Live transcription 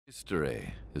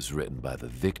History is written by the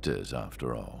victors,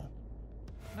 after all.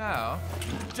 Now,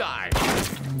 die!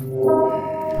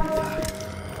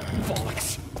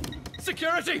 Bollocks!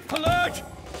 Security! Alert!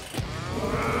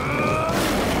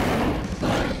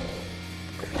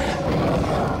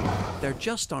 There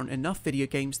just aren't enough video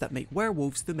games that make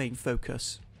werewolves the main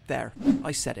focus. There,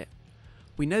 I said it.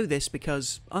 We know this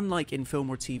because, unlike in film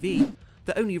or TV,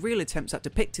 the only real attempts at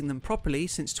depicting them properly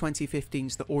since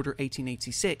 2015's The Order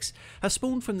 1886 have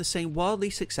spawned from the same wildly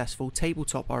successful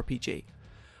tabletop RPG.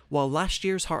 While last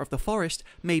year's Heart of the Forest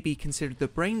may be considered the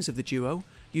brains of the duo,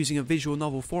 using a visual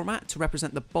novel format to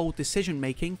represent the bold decision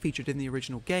making featured in the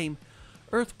original game,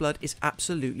 Earthblood is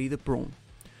absolutely the brawn.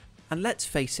 And let's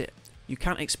face it, you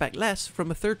can't expect less from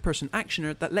a third-person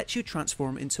actioner that lets you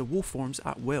transform into wolf forms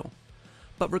at will.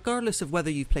 But regardless of whether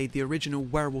you've played the original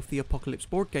Werewolf the Apocalypse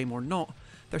board game or not,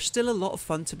 there's still a lot of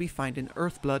fun to be found in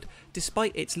Earthblood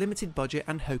despite its limited budget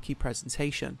and hokey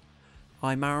presentation.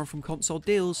 I'm Aaron from Console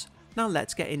Deals, now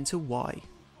let's get into why.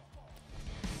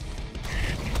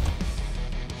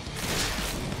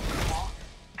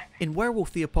 In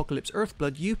Werewolf the Apocalypse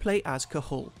Earthblood you play as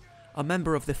Cahul, a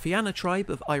member of the Fianna tribe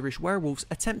of Irish werewolves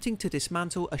attempting to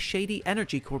dismantle a shady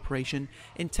energy corporation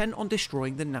intent on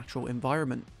destroying the natural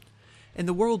environment. In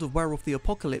the world of Werewolf the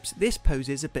Apocalypse, this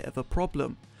poses a bit of a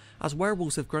problem, as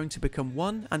werewolves have grown to become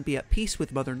one and be at peace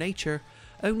with Mother Nature,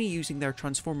 only using their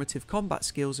transformative combat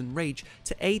skills and rage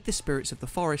to aid the spirits of the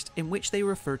forest in which they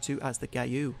refer to as the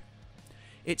Gayu.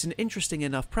 It's an interesting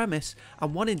enough premise,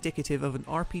 and one indicative of an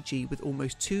RPG with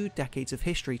almost 2 decades of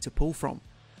history to pull from.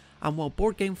 And while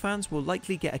board game fans will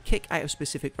likely get a kick out of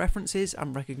specific references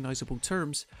and recognisable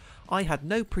terms, I had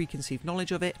no preconceived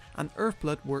knowledge of it, and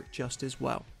Earthblood worked just as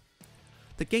well.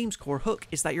 The game's core hook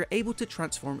is that you're able to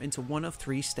transform into one of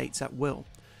 3 states at will: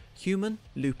 human,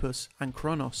 lupus, and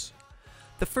Kronos.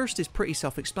 The first is pretty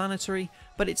self-explanatory,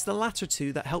 but it's the latter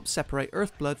two that help separate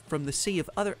Earthblood from the sea of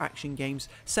other action games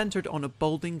centred on a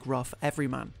balding, gruff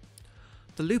everyman.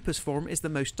 The lupus form is the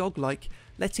most dog-like,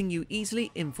 letting you easily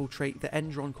infiltrate the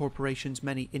Endron Corporation's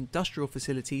many industrial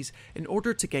facilities in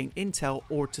order to gain intel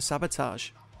or to sabotage.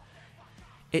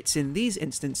 It's in these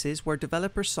instances where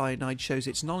developer Cyanide shows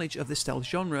its knowledge of the stealth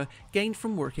genre gained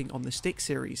from working on the Stick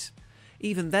series.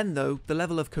 Even then though, the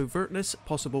level of covertness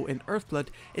possible in Earthblood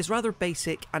is rather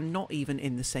basic and not even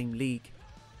in the same league.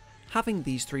 Having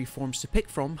these 3 forms to pick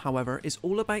from, however, is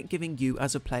all about giving you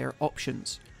as a player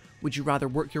options. Would you rather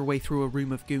work your way through a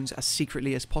room of goons as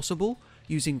secretly as possible,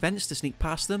 using vents to sneak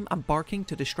past them and barking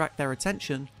to distract their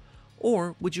attention?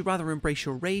 Or would you rather embrace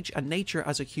your rage and nature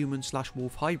as a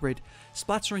human/wolf hybrid,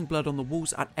 splattering blood on the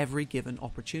walls at every given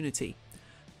opportunity?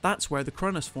 That's where the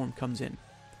Kronos form comes in.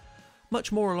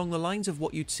 Much more along the lines of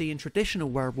what you'd see in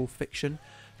traditional werewolf fiction,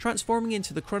 transforming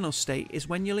into the Kronos state is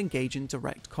when you'll engage in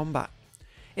direct combat.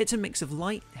 It's a mix of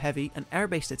light, heavy and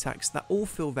air-based attacks that all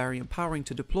feel very empowering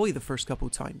to deploy the first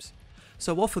couple times.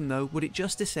 So often though would it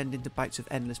just descend into bouts of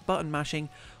endless button mashing,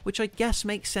 which I guess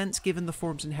makes sense given the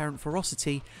form's inherent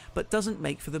ferocity, but doesn't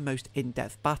make for the most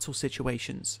in-depth battle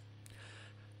situations.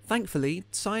 Thankfully,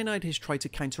 Cyanide has tried to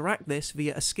counteract this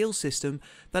via a skill system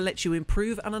that lets you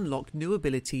improve and unlock new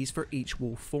abilities for each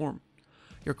wolf form.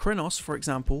 Your Kronos, for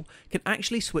example, can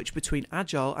actually switch between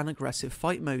agile and aggressive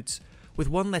fight modes, with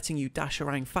one letting you dash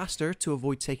around faster to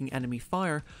avoid taking enemy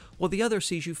fire, while the other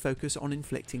sees you focus on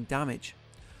inflicting damage.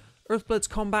 Earthblood's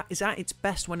combat is at its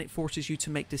best when it forces you to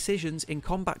make decisions in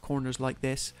combat corners like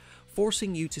this,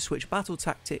 forcing you to switch battle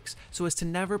tactics so as to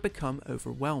never become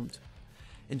overwhelmed.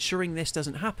 Ensuring this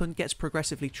doesn't happen gets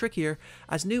progressively trickier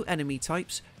as new enemy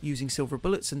types, using silver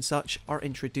bullets and such, are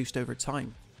introduced over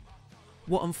time.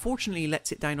 What unfortunately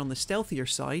lets it down on the stealthier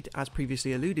side, as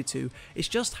previously alluded to, is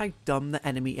just how dumb the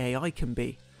enemy AI can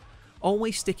be.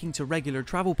 Always sticking to regular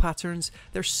travel patterns,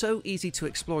 they're so easy to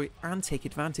exploit and take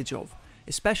advantage of,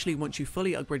 especially once you've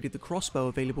fully upgraded the crossbow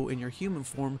available in your human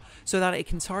form so that it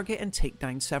can target and take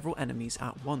down several enemies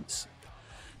at once.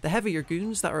 The heavier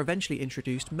goons that are eventually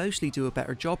introduced mostly do a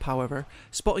better job, however,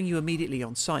 spotting you immediately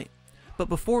on sight. But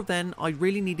before then, I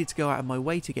really needed to go out of my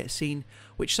way to get seen,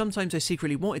 which sometimes I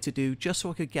secretly wanted to do just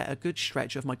so I could get a good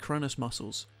stretch of my Kronos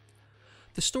muscles.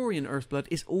 The story in Earthblood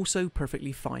is also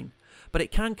perfectly fine, but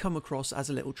it can come across as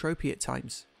a little tropey at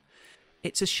times.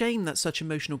 It's a shame that such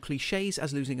emotional cliches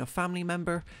as losing a family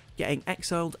member, getting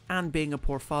exiled and being a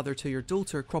poor father to your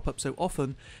daughter crop up so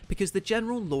often, because the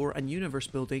general lore and universe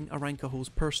building around Cahul's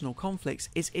personal conflicts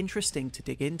is interesting to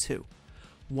dig into.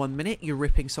 One minute you're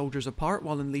ripping soldiers apart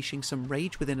while unleashing some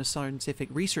rage within a scientific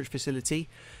research facility,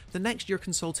 the next you're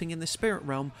consulting in the spirit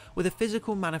realm with a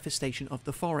physical manifestation of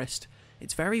the forest.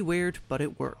 It's very weird, but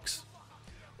it works.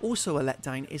 Also a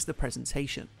letdown is the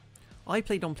presentation. I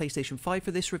played on PlayStation 5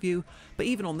 for this review, but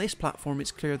even on this platform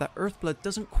it's clear that Earthblood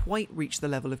doesn't quite reach the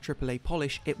level of AAA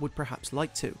polish it would perhaps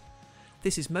like to.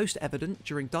 This is most evident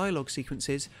during dialogue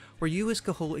sequences where you as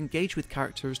Cahul engage with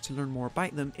characters to learn more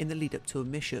about them in the lead up to a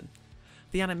mission.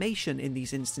 The animation in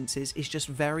these instances is just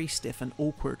very stiff and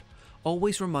awkward,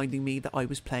 always reminding me that I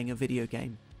was playing a video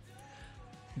game.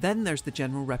 Then there's the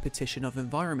general repetition of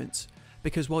environments,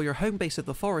 because while your home base of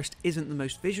the forest isn't the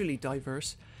most visually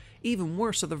diverse, even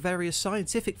worse are the various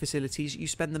scientific facilities you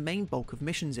spend the main bulk of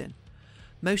missions in.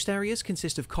 Most areas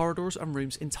consist of corridors and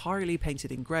rooms entirely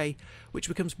painted in grey, which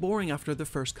becomes boring after the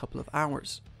first couple of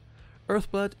hours.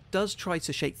 Earthblood does try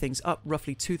to shake things up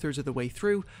roughly 2/3 of the way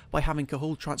through by having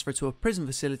Cahul transfer to a prison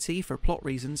facility for plot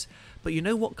reasons, but you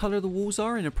know what colour the walls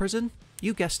are in a prison?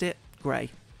 You guessed it,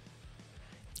 grey.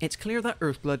 It's clear that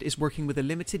Earthblood is working with a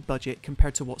limited budget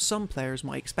compared to what some players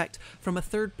might expect from a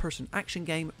third-person action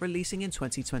game releasing in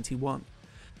 2021.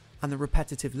 And the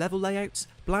repetitive level layouts,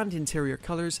 bland interior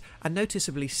colours, and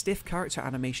noticeably stiff character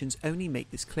animations only make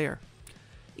this clear.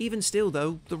 Even still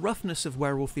though, the roughness of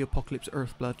Werewolf the Apocalypse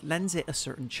Earthblood lends it a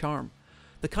certain charm,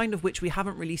 the kind of which we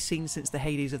haven't really seen since the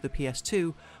heydays of the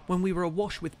PS2, when we were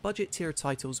awash with budget tier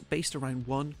titles based around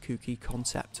one kooky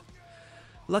concept.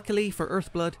 Luckily for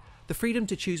Earthblood, the freedom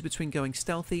to choose between going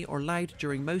stealthy or loud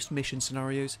during most mission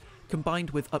scenarios, combined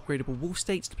with upgradable wolf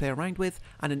states to play around with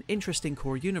and an interesting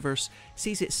core universe,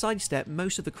 sees it sidestep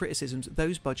most of the criticisms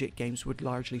those budget games would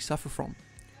largely suffer from.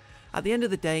 At the end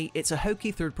of the day, it's a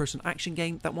hokey third-person action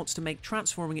game that wants to make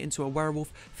transforming into a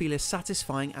werewolf feel as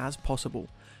satisfying as possible,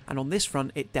 and on this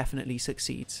front it definitely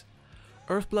succeeds.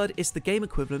 Earthblood is the game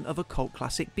equivalent of a cult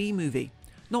classic B-movie.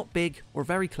 Not big or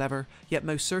very clever, yet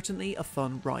most certainly a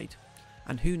fun ride.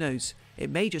 And who knows,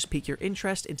 it may just pique your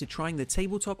interest into trying the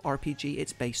tabletop RPG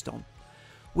it's based on.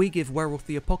 We give Werewolf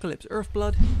the Apocalypse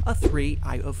Earthblood a 3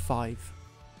 out of 5.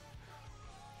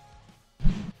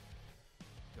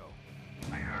 Go.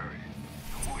 I heard.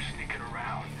 No more sneaking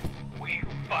around. We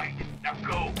fight. Now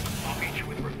go. I'll meet you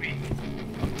with Rafik.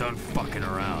 I'm done fucking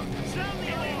around.